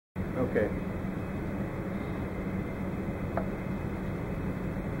Okay.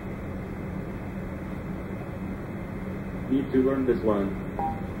 Need to learn this one.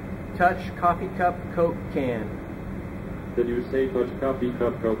 Touch coffee cup, Coke can. Did you say touch coffee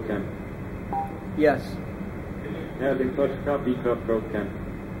cup, Coke can? Yes. Having touched coffee cup, Coke can.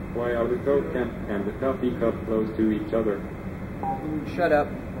 Why are the Coke can and the coffee cup close to each other? Shut up.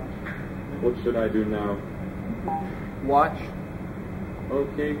 What should I do now? Watch.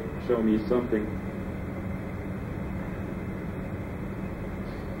 Okay, show me something.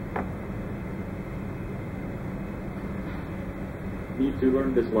 Need to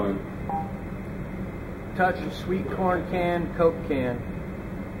learn this one. Touch sweet corn can, Coke can.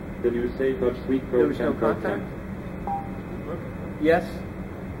 Did you say touch sweet There Coke was can, no Coke contact? can? Yes.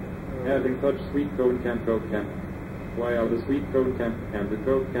 Having touched sweet Coke can, Coke can. Why are the sweet Coke can and the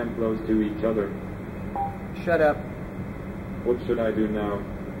Coke can close to each other? Shut up. What should I do now?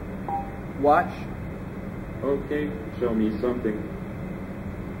 Watch. Okay, show me something.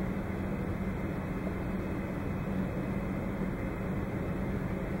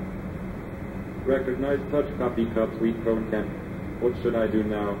 Recognize touch coffee cup, sweet Coke can. What should I do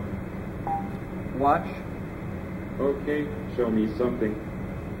now? Watch. Okay, show me something.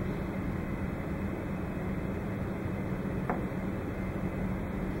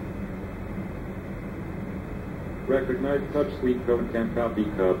 Recognize touch sweet Coke can coffee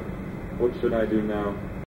cup. What should I do now?